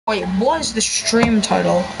Wait, what is the stream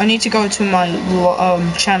title? I need to go to my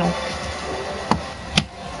channel.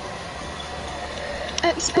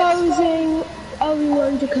 Exposing Obi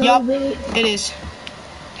Wan Jakobe. Yup, it is.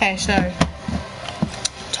 Okay, so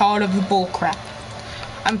tired of the bull crap.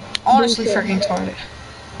 I'm honestly freaking tired of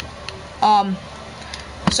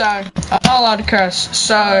it. So I'm not allowed to curse,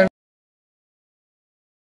 so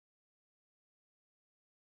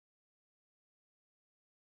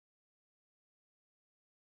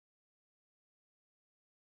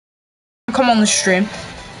come on the stream,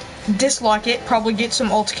 dislike it, probably get some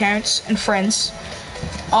alt accounts and friends,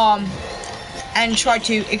 and try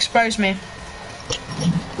to expose me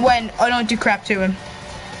when I don't do crap to him.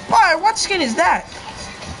 Why? What skin is that?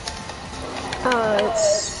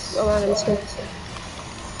 It's a random skin.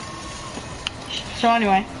 So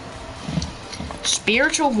anyway,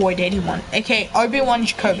 SpiritualVoid 81, aka Obi Wan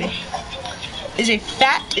Jakobe, is a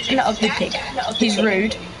fat and ugly pig. He's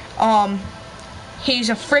rude. He's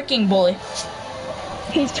a freaking bully.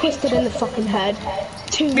 He's twisted in the fucking head.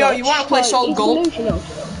 Too much. Yo, you wanna play Solid Gold? Delusional.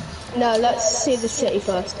 No, let's see the city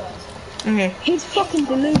first. Okay. He's fucking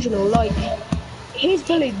delusional. Like, he's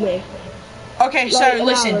bullied me. Okay, so Like,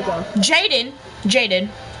 listen, Jaden,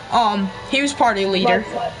 he was party leader,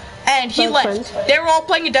 and he left. They were all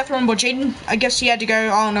playing a death run, but Jaden, I guess he had to go.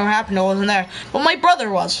 I don't know what happened. I wasn't there. But my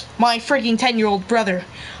brother was, my freaking 10-year-old brother.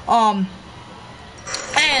 And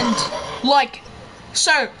like,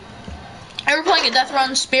 so they were playing a death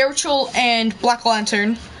run. Spiritual and Black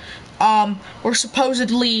Lantern, were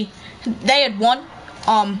supposedly they had won.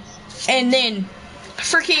 And then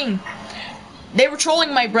freaking they were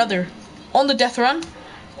trolling my brother on the death run,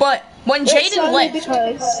 but when Jaden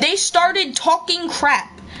left, they started talking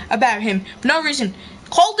crap about him for no reason.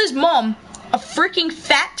 Called his mom a freaking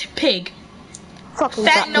fat pig,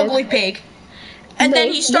 fat and ugly pig, and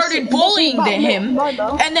then he started bullying him.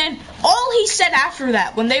 And then all he said after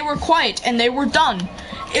that, when they were quiet and they were done,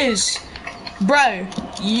 is, "Bro,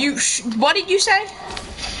 what did you say?"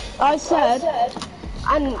 I said,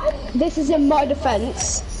 and this is in my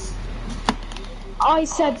defense, I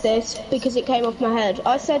said this because it came off my head.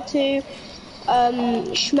 I said to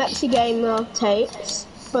Schmexy Gamer Tapes,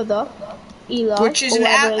 brother, Eli, which is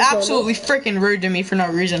absolutely freaking rude to me for no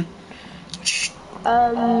reason.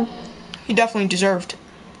 He definitely deserved.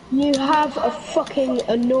 You have a fucking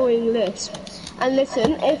annoying lisp. And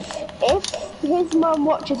listen, if his mum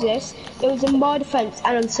watches this, it was in my defense,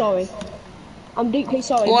 and I'm sorry. I'm deeply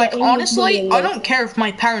sorry. Like, honestly, I don't care if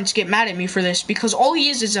my parents get mad at me for this, because all he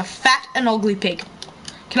is a fat and ugly pig.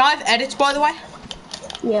 Can I have edits, by the way?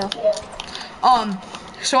 Yeah.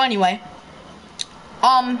 So anyway,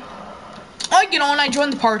 I get on, I join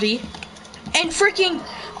the party, and freaking,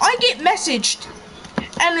 I get messaged,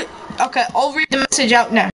 and, okay, I'll read the message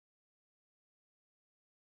out now.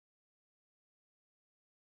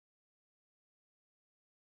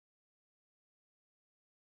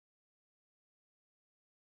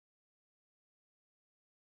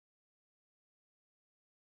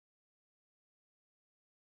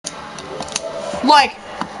 Like,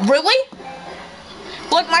 really?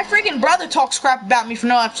 Like, my freaking brother talks crap about me for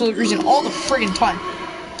no absolute reason all the freaking time.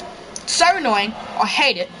 It's so annoying. I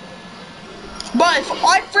hate it. But if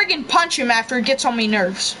I freaking punch him after it gets on my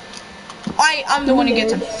nerves, I'm the one who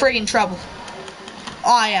gets in freaking trouble.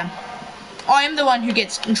 I am. I am the one who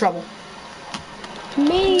gets in trouble.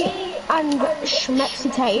 Me and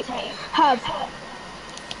Schmexy Tape have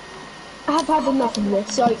had enough of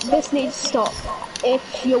this. Like, this needs to stop.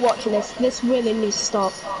 If you're watching this really needs to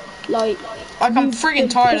stop. Like I'm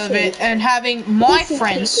freaking tired of it, and having my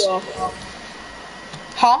friends.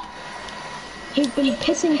 Huh? He's been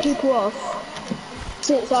pissing people off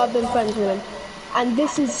since I've been friends with him, and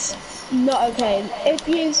this is not okay. If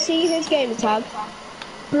you see his gamer tag,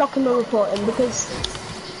 block him and report him, because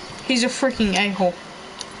he's a freaking a-hole.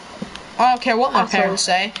 I don't care what my parents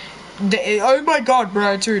say. Oh my god,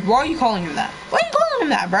 bro, dude, why are you calling him that? Why are you calling him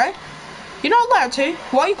that, bro? You're not allowed to.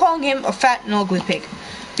 Why are you calling him a fat and ugly pig?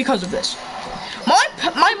 Because of this.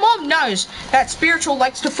 My mom knows that Spiritual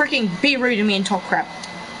likes to freaking be rude to me and talk crap.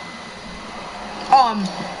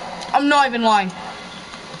 I'm not even lying.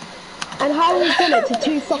 And how he's done it to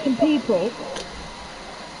 2 fucking people.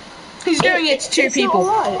 He's doing it to 2 people.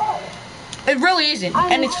 Not right. It really isn't,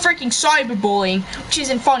 and it's freaking cyberbullying, which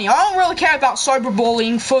isn't funny. I don't really care about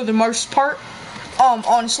cyberbullying for the most part.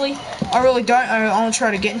 Honestly, I really don't. I don't try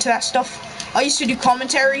to get into that stuff. I used to do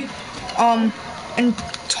commentary, and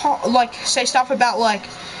talk, like, say stuff about, like,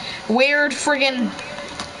 weird friggin',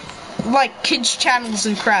 like, kids channels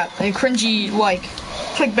and crap, and cringy, like,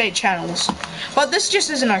 clickbait channels. But this just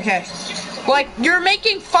isn't okay. Like, you're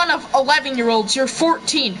making fun of 11-year-olds. You're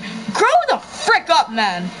 14. Grow the frick up,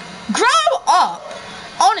 man. Grow up.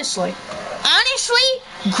 Honestly,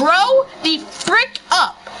 grow the frick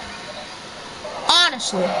up.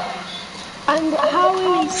 Honestly. And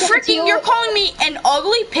how is Freaking, you're calling me an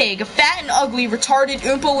ugly pig, a fat and ugly, retarded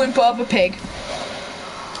Oompa Loompa of a pig.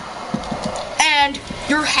 And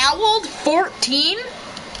you're how old? 14?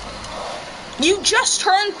 You just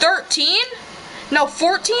turned 13? No,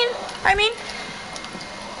 14? I mean,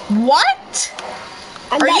 what?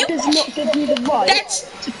 And that does not give you the right That's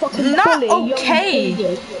to fucking not bully okay. young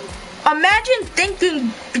children. Imagine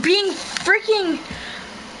being freaking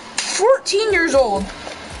 14 years old.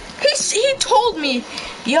 He told me,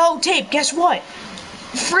 yo, Tape, guess what?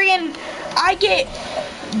 Friggin',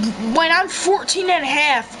 when I'm 14 and a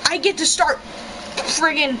half, I get to start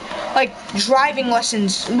friggin' like driving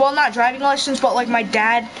lessons. Well, not driving lessons, but like my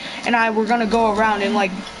dad and I were gonna go around and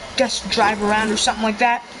like just drive around or something like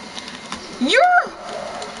that. You're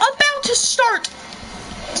about to start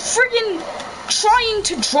friggin' trying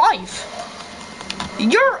to drive.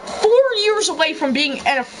 You're 4 years away from being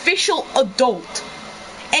an official adult.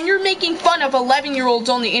 And you're making fun of 11-year-olds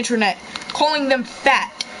on the internet, calling them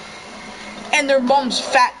fat. And their mom's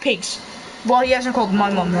fat pigs. Well, he hasn't called my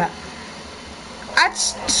mom that.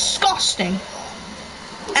 That's disgusting.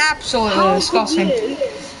 Absolutely disgusting. How could you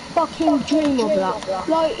fucking dream of that?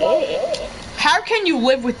 Like, how can you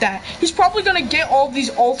live with that? He's probably gonna get all these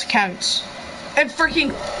alt accounts and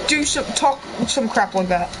freaking talk some crap like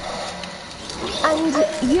that. And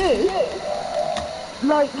you,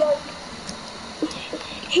 like,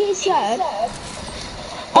 he said.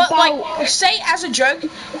 But like, say as a joke,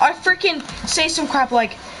 I freaking say some crap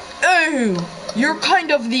like, "Oh, you're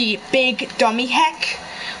kind of the big dummy heck."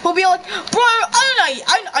 He'll be like, "Bro,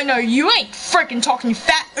 I know you ain't freaking talking, you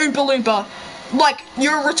fat Oompa Loompa. Like,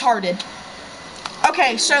 you're retarded."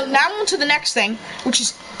 Okay, so now on to the next thing, which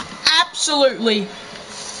is absolutely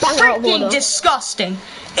freaking disgusting.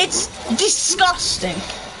 It's disgusting.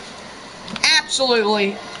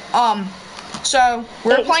 Absolutely. So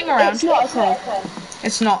we're playing around. It's not okay.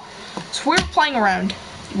 It's not. So we're playing around.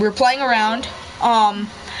 We're playing around. And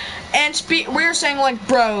we're saying like,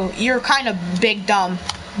 bro, you're kind of big dumb.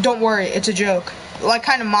 Don't worry, it's a joke. Like,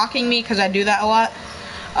 kind of mocking me because I do that a lot.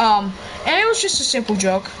 And it was just a simple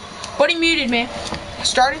joke. But he muted me.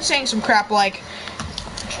 Started saying some crap like,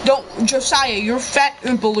 Josiah, you're fat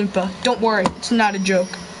Oompa Loompa. Don't worry, it's not a joke.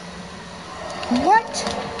 What?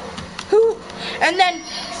 Who? And then,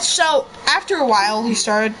 so, after a while, he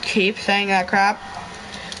started keep saying that crap.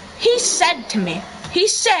 He said to me,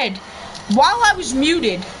 while I was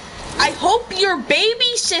muted, I hope your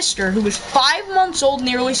baby sister, who was 5 months old,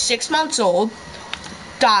 nearly 6 months old,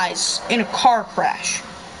 dies in a car crash.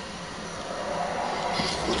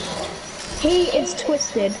 He is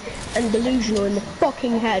twisted and delusional in the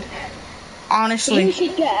fucking head. Honestly. He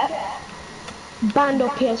should get banned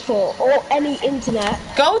off PS4 or any internet.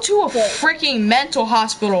 Go to a freaking mental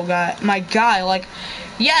hospital, my guy. Like,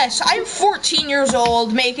 yes, I'm 14 years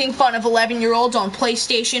old making fun of 11-year-olds on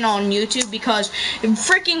PlayStation on YouTube because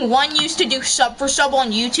freaking one used to do sub for sub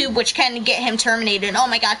on YouTube, which can get him terminated. Oh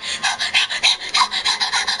my god. I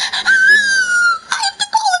have to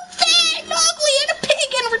call him fat and ugly and a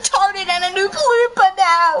pig and retarded and a Oompa Loompa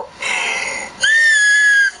now.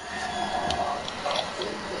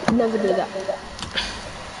 Never do that.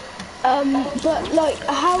 But like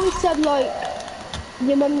how he said like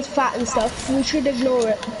your mum's fat and stuff, we should ignore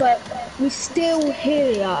it, but we still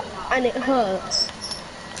hear that and it hurts.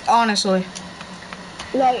 Honestly.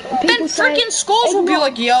 Like people then freaking schools will be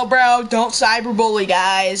like, yo bro, don't cyberbully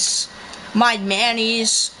guys. My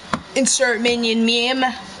mannies. Insert minion meme.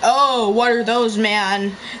 Oh, what are those,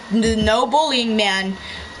 man? No bullying, man.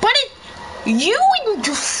 But you and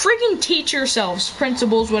your freaking teach yourselves,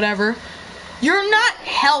 principals, whatever. You're not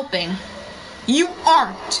helping. You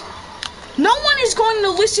aren't. No one is going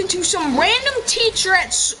to listen to some random teacher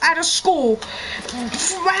at a school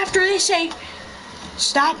after they say,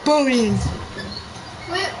 stop bullying.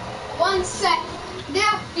 Wait, 1 sec.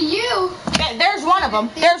 Now, for you. Okay, there's one of them.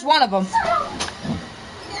 There's one of them.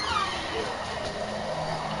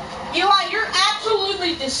 Eli, you're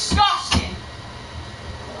absolutely disgusting.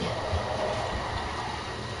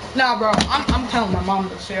 Nah, bro, I'm telling my mom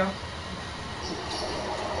this, yeah.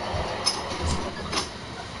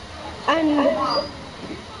 And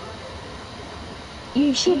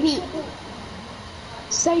you shouldn't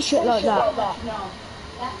say shit like that.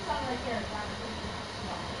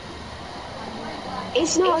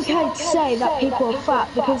 It's not okay to say that people are fat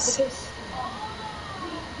because,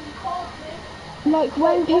 like,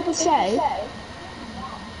 when people say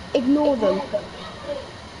ignore them.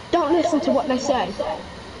 Don't listen to what they say.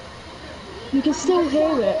 You can still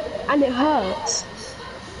hear it, and it hurts.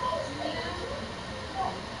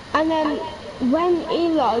 And then, when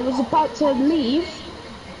Eli was about to leave,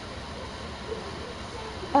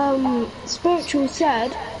 Spiritual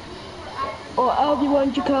said, or Obi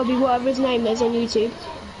Wan Jakobe, whatever his name is on YouTube,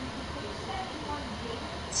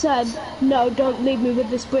 said, no, don't leave me with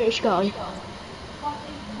this British guy.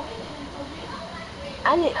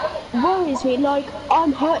 And it worries me, like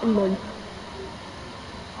I'm hurting them.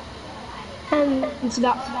 And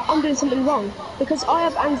that I'm doing something wrong. Because I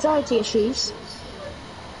have anxiety issues.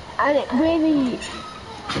 And it really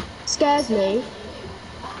scares me.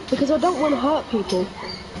 Because I don't want to hurt people.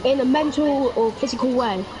 In a mental or physical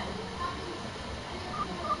way.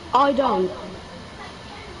 I don't.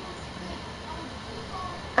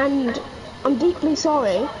 And I'm deeply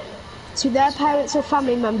sorry to their parents or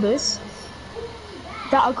family members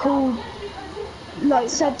that are called, like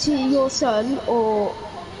said to your son or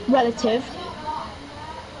relative,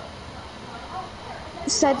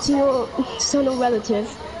 said to your son or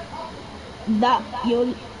relative that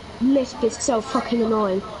your lisp is so fucking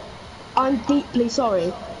annoying. I'm deeply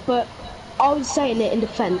sorry, but I was saying it in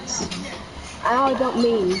defense. And I don't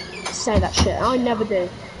mean to say that shit. I never do.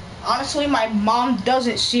 Honestly, my mom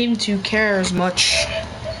doesn't seem to care as much.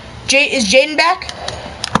 Is Jaden back?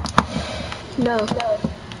 No.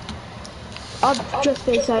 I've just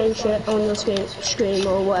been saying shit on your stream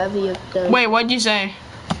or whatever you've done. Wait, what'd you say?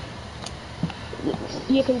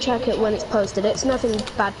 You can check it when it's posted. It's nothing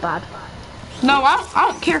bad. No, I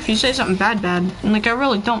don't care if you say something bad. Like, I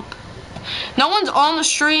really don't. No one's on the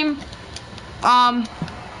stream. I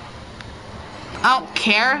don't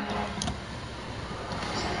care.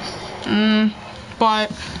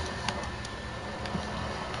 But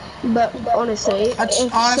honestly, that's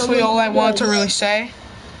honestly all I want to really say.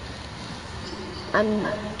 And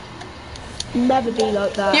never be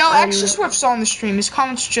like that. Yo, Extra Swift's on the stream. His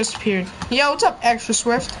comments just appeared. Yo, what's up, Extra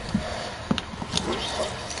Swift?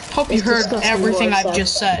 Hope you heard everything I've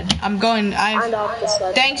just said.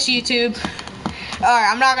 Thanks, YouTube.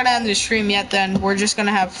 Alright, I'm not gonna end the stream yet then. We're just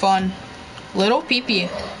gonna have fun. Little Pee-Pee.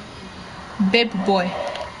 Baby boy.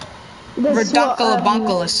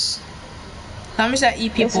 Redunculabunculus. How that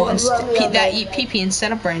eat people that eat pee-pee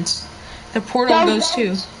instead of brains? The portal goes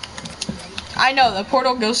to. I know, the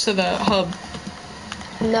portal goes to the hub.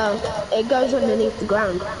 No, it goes underneath the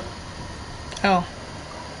ground. Oh.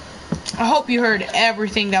 I hope you heard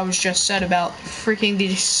everything that was just said about freaking the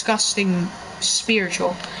disgusting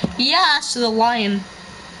spiritual. Yes, the lion.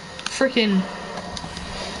 Freaking.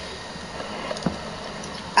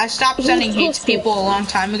 I stopped sending hate to people a long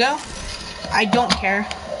time ago. I don't care.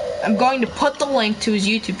 I'm going to put the link to his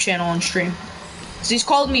YouTube channel on stream. So he's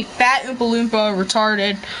called me fat, Oompa Loompa,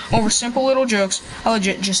 retarded, over simple little jokes. I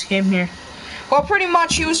legit just came here. Well, pretty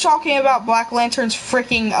much he was talking about Black Lantern's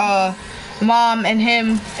freaking, mom and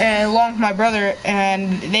him, along with my brother,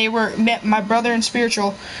 and they were, my brother and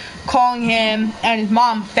Spiritual, calling him and his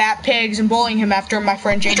mom fat pigs and bullying him after my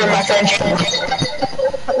friend Jaden.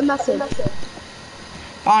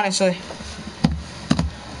 Honestly.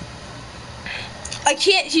 I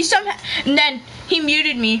can't, he somehow, and then he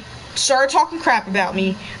muted me, started talking crap about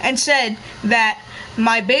me, and said that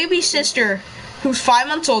my baby sister, who's 5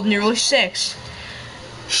 months old, nearly 6,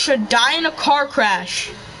 should die in a car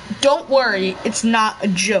crash. Don't worry, it's not a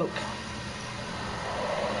joke.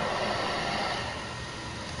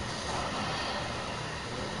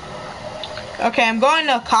 Okay, I'm going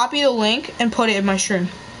to copy the link and put it in my stream.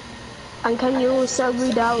 And can you also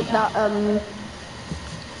read out that,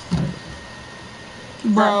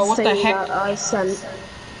 Bro, what the heck? That I sent.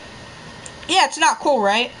 Yeah, it's not cool,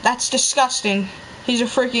 right? That's disgusting. He's a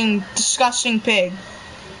freaking disgusting pig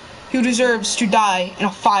who deserves to die in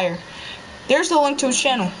a fire. There's the link to his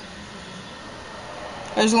channel.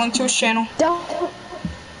 There's a link to his channel. Don't.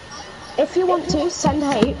 If you want to, send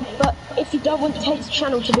hate, but if you don't want his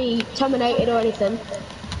channel to be terminated or anything.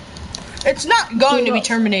 It's not going to be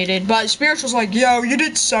terminated, but Spiritual's like, yo, you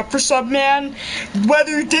did sub for sub, man.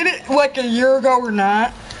 Whether you did it like a year ago or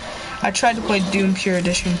not. I tried to play Doom Pure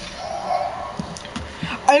Edition.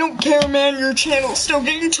 I don't care, man. Your channel's still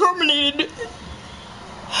getting terminated.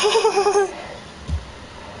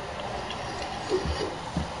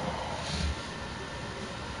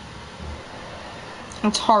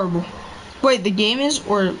 That's horrible. Wait, the game is,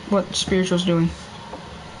 or what Spiritual's doing?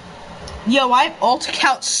 Yo, I have alt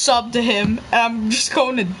account sub to him, and I'm just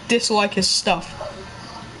going to dislike his stuff.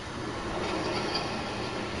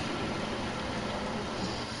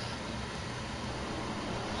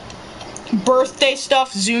 birthday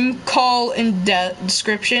stuff, Zoom call in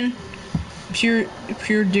description. Pure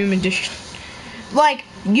Doom edition. Like,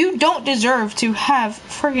 you don't deserve to have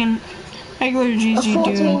friggin' regular GG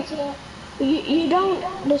Doom. You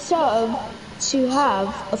don't deserve to have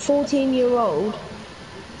a 14-year-old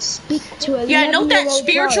speak to a 11-year-old Yeah, note that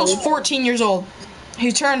Spiritual's child. 14 years old.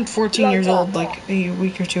 He turned 14 years old like a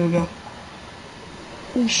week or two ago.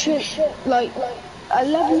 You should, like, an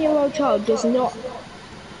 11-year-old child does not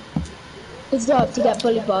deserve to get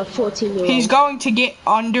bullied by a 14-year-old. He's going to get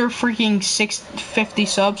under freaking 650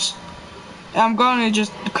 subs. I'm going to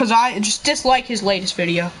just, because I just dislike his latest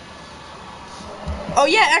video. Oh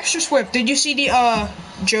yeah, Extra Swift. Did you see the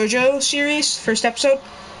JoJo series, first episode?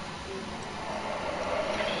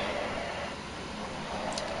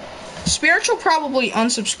 Spiritual probably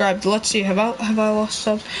unsubscribed. Let's see, have I lost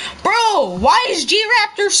subs? Bro, why is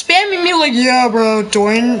G-Raptor spamming me like, yeah bro,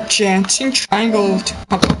 join Chancing Triangle to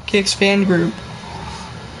Cupcakes fan group.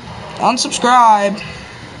 Unsubscribe.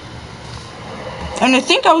 And I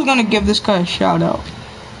think I was gonna give this guy a shout out.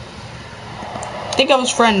 I think I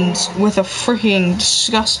was friends with a freaking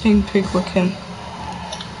disgusting pig like him.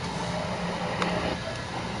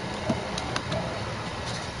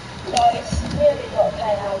 Guys, really got to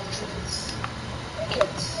pay out to these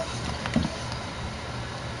kids.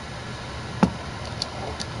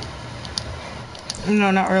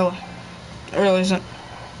 No, not really. It really isn't.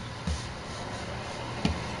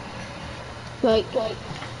 Like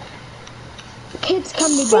kids can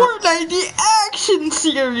be Fortnite the Action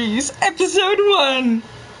Series, Episode 1.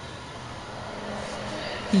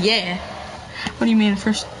 Yeah. What do you mean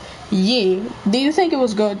first? Yeah. Do you think it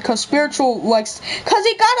was good? Because Spiritual likes... Because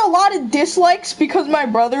it got a lot of dislikes because my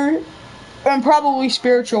brother, and probably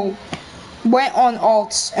Spiritual, went on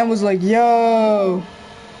alts and was like, yo,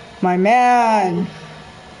 my man.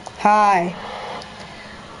 Hi.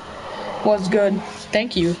 What's good?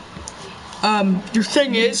 Thank you. Your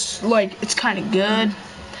thing is, like, it's kind of good.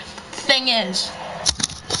 Thing is,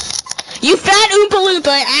 you fat Oompa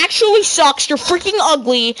Loompa actually sucks. You're freaking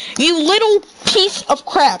ugly. You little piece of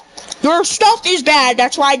crap. Your stuff is bad.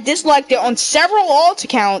 That's why I disliked it on several alt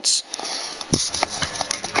accounts.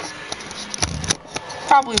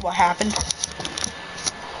 Probably what happened.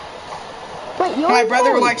 Wait, My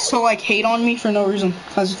brother likes to, like, hate on me for no reason.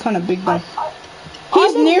 Because he's kind of big guy.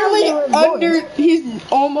 He's nearly under, he's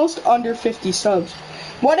almost under 50 subs.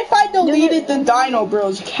 What if I deleted the Dino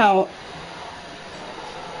Bros account?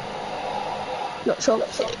 Not sure.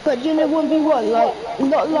 But you know 1v1, like,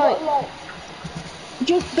 not like,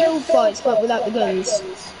 just build fights but without the guns.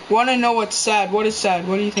 Wanna know what's sad? What is sad?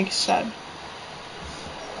 What do you think is sad?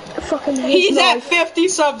 Fucking He's at 50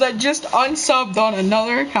 subs. I just unsubbed on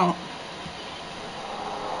another account.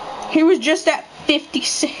 He was just at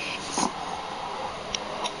 56.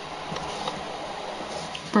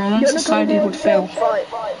 Bro, that society would fail.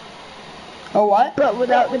 Oh, what? But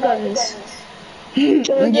without the guns.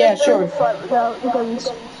 Yeah, sure. Without the guns.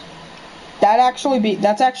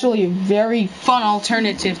 That's actually a very fun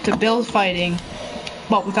alternative to build fighting,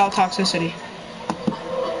 but without toxicity.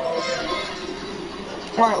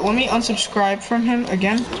 Alright, let me unsubscribe from him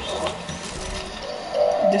again.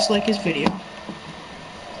 Dislike his video.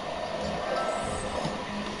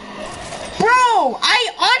 Bro,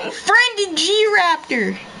 I unfriended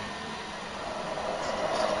G-Raptor!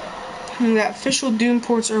 The official Doom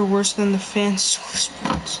ports are worse than the fan source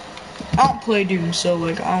ports. I don't play Doom, so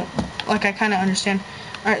like I kind of understand.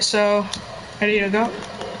 Alright, so ready to go?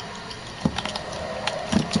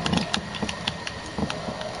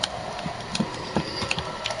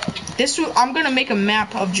 I'm gonna make a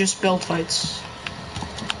map of just build fights.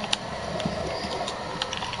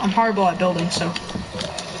 I'm horrible at building, so.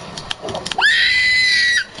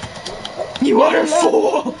 You utter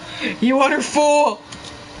fool! You utter fool!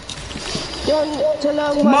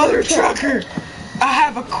 Mother trucker! I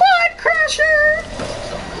have a quad crusher!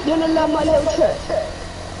 You wanna learn my little trick?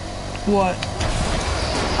 What?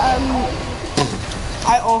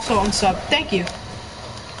 I also unsubbed. Thank you.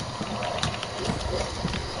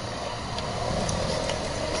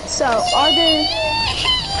 So I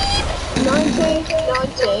do 90.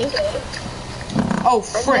 Oh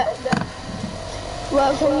frick!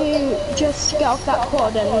 Well, can you just get off that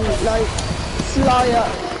quad and like fly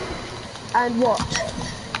up and watch?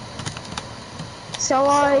 So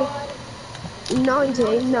I 90,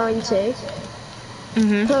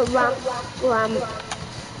 put ramp,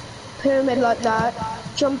 pyramid like that,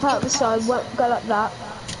 jump out the side, go like that,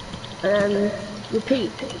 and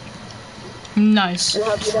repeat. Nice. And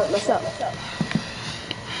hope you don't mess up.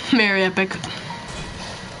 Very epic.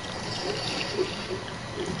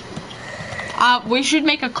 We should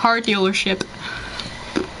make a car dealership.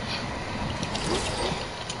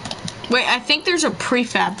 Wait, I think there's a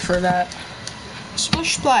prefab for that.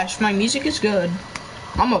 Splish splash, my music is good.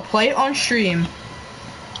 I'm gonna play it on stream.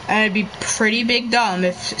 And it'd be pretty big dumb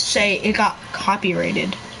if, say, it got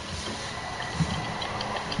copyrighted.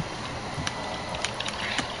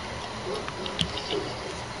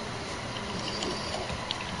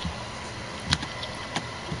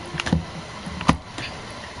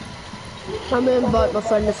 I'm gonna invite my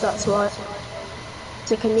friend if that's right.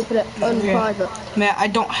 So can you put it on private? Man, I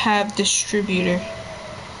don't have distributor.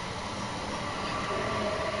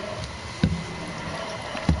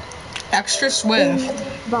 Extra Swift.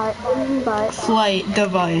 Invite. Flight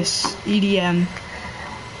device. EDM.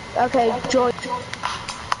 Okay, join.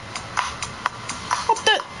 What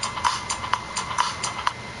the?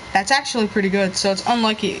 That's actually pretty good, so it's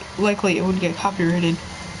likely it would get copyrighted.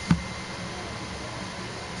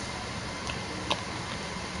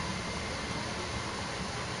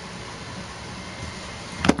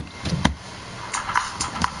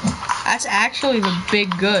 That's actually the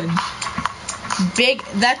big good.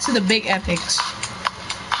 That's the big epics.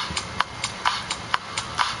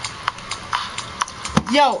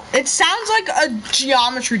 Yo, it sounds like a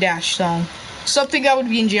Geometry Dash song. Something that would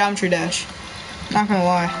be in Geometry Dash. Not gonna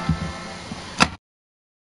lie.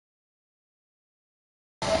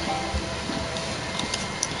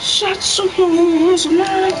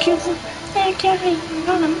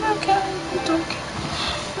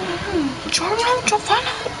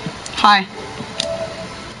 Hi.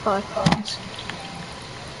 Bye.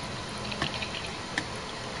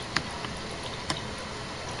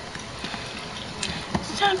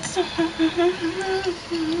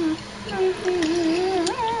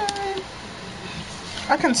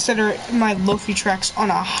 I consider my Lo-fi tracks on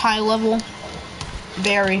a high level.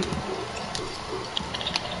 Very.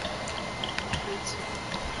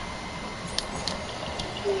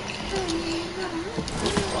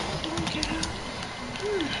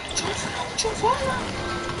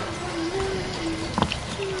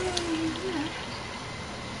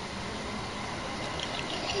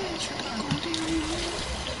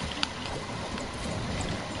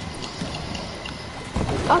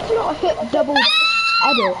 I cannot hit double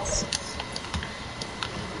edits.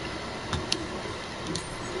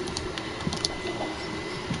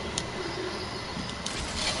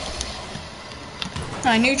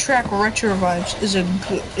 My new track Retro Vibes is a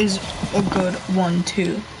good one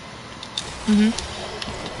too.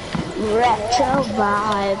 Retro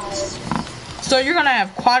vibes. So you're gonna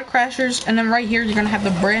have quad crashers, and then right here you're gonna have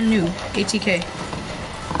the brand new ATK.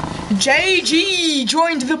 JG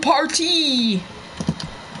joined the party.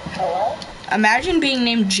 Hello? Imagine being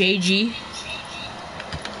named JG.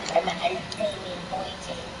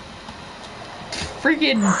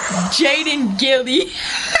 Freaking Jaden Gilly.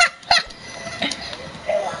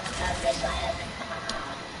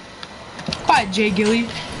 Quiet, Jay Gilly.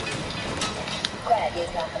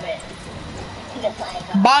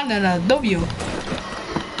 Banana W.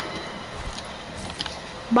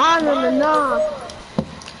 Banana.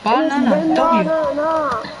 Banana W.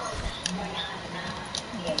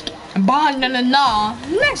 Banana.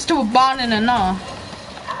 Next to a banana.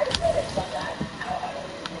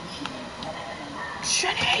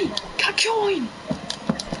 Jenny, Kakyoin.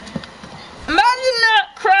 Imagine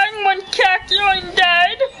not crying when Kakyoin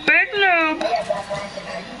died. Big noob.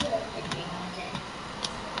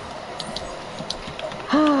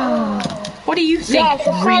 What do you think, Yes,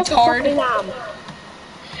 of course I retard? fucking am.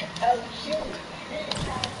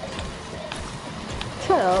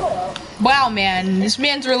 Shut up. Wow, man, this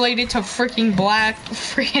man's related to freaking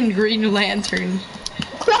Green Lantern.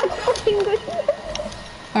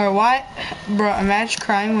 Or what? Bro, imagine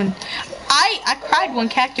crying when... I cried when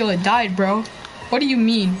Cacula died, bro. What do you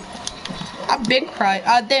mean? I big cried.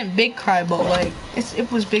 I didn't big cry, but like,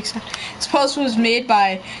 it was big. Suppose it was made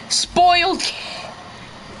by Spoiled...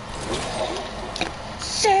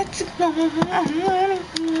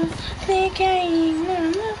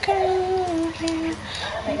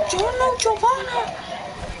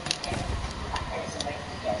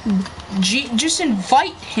 just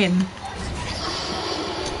invite him.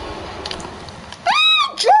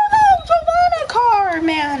 Giovanna car,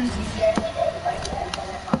 man.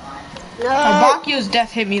 No. Abakio's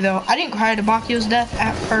death hit me though. I didn't cry at Abakio's death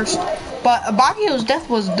at first, but Abakio's death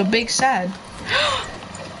was the big sad.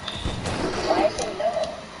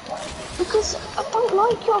 Because I don't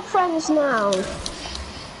like your friends now.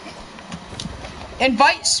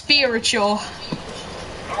 Invite Spiritual.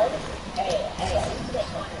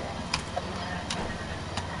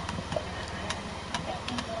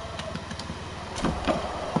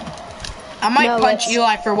 I might No, punch it's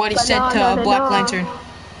Eli for what he said to Black Lantern.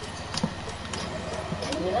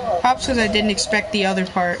 Perhaps because I didn't expect the other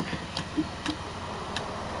part.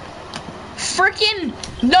 Freaking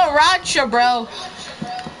Narancia, bro.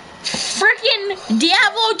 Freaking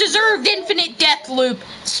Diablo deserved infinite death loop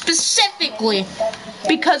specifically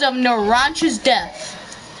because of Narancia's death.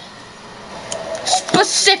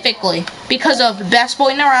 Specifically because of Best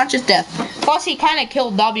Boy Narancia's death. Plus, he kind of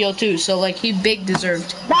killed Dabio too, so like he big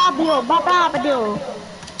deserved. Dabio, bababio.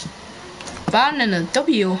 Banana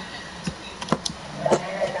W.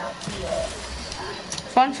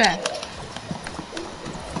 Fun fact.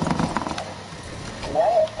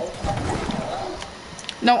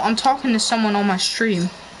 No, I'm talking to someone on my stream.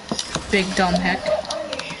 Big dumb heck.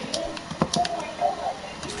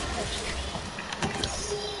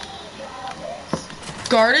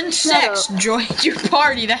 Garden Sex joined your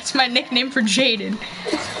party. That's my nickname for Jaden.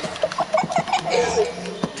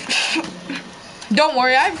 Don't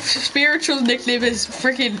worry, I have Spiritual's nickname is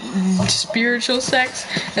freaking Spiritual Sex,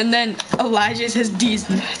 and then Elijah's has D's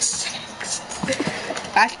Sex.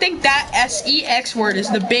 I think that SEX word is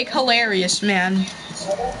the big hilarious, man.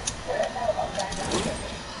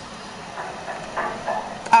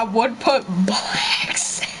 I would put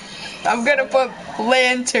blacks. I'm gonna put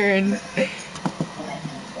lantern.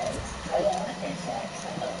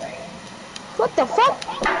 What the fuck?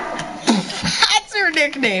 That's her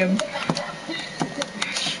nickname.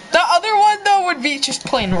 The other one though would be just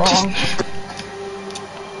plain wrong.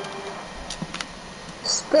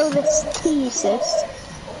 Spill this tea, sis.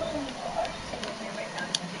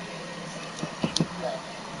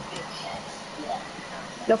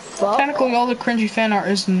 The fuck? Technically, all the cringy fan art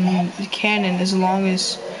is canon as long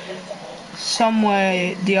as some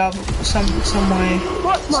way Diablo,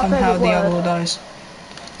 somehow Diablo dies.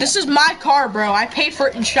 This is my car, bro. I paid for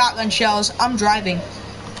it in shotgun shells. I'm driving.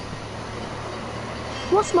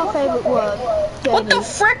 What's my favorite word? Jaden? What the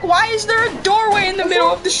frick? Why is there a doorway in the middle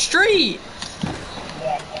of the street?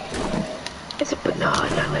 It's a banana.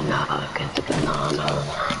 It's a banana.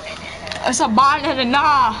 It's a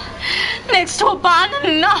banana next to a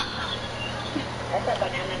banana.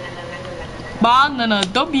 Banana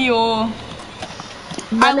W.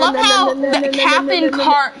 I love how the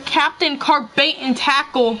Captain Carp Bait and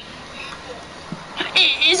Tackle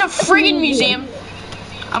is a friggin' museum.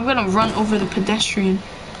 I'm gonna run over the pedestrian.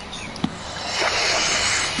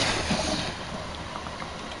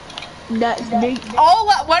 That's deep. Oh,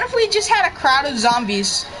 what if we just had a crowd of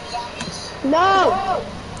zombies? No.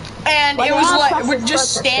 And it was like, we're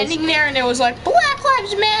just standing there and it was like, Black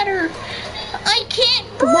Lives Matter. I can't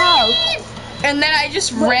breathe. No. And then I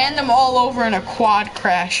just ran them all over in a quad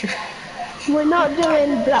crasher. We're not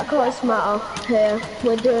doing Black Lives Matter here.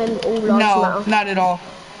 We're doing All Lives Matter. No, not at all.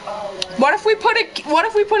 What if we put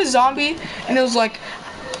a zombie and it was like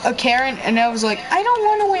a Karen and I was like, I don't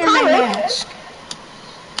want to wear my mask.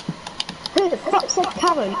 Who the fuck said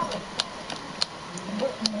Karen?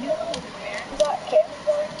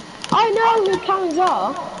 I know who Karens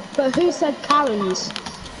are, but who said Karens?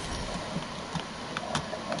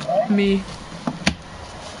 Me.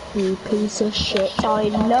 You piece of shit. I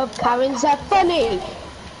love Karens, they're funny.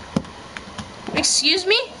 Excuse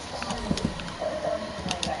me?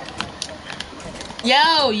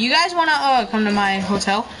 Yo, you guys wanna come to my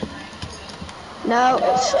hotel? No,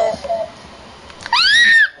 it's shit.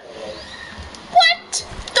 What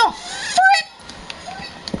the frick?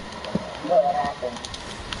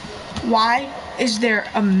 Why is there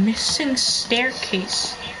a missing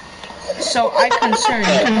staircase? So I concern.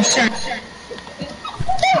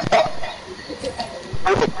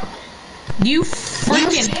 You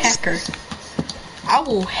freaking hacker. I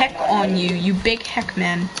will heck on you, you big heck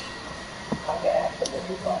man.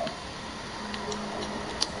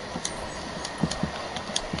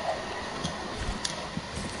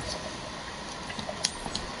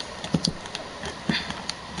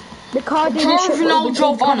 The car dealership.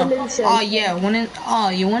 Giovanna. Oh yeah,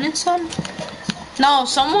 you want it, son? No,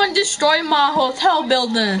 someone destroyed my hotel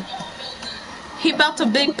building. He about to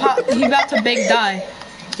big die.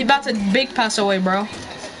 He about to big pass away, bro.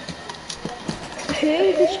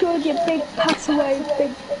 Who destroyed your big pass away,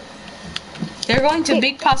 big? They're going to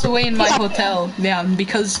big pass away in my hotel, yeah,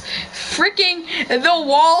 because freaking the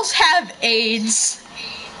walls have AIDS.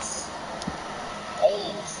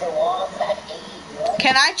 The walls have AIDS.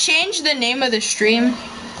 Can I change the name of the stream?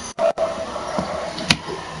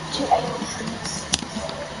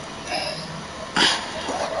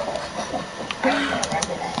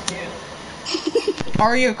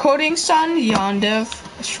 Are you coding, son? Yondev.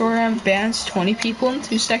 Sure am. Bans 20 people in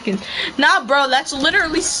 2 seconds. Nah, bro, that's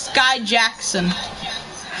literally Sky Jackson.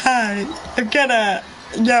 I'm gonna,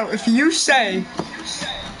 if you say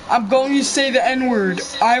I'm going to say the N-word,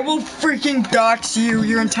 I will freaking dox you,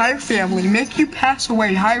 your entire family, make you pass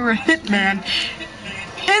away, hire a hitman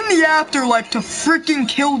in the afterlife to freaking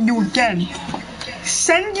kill you again,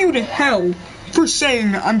 send you to hell for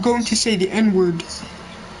saying I'm going to say the N-word.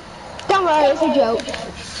 Don't worry, it's a joke.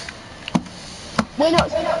 We're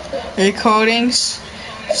not. Recordings,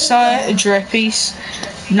 Drippies.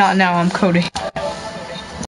 Not now, I'm coding.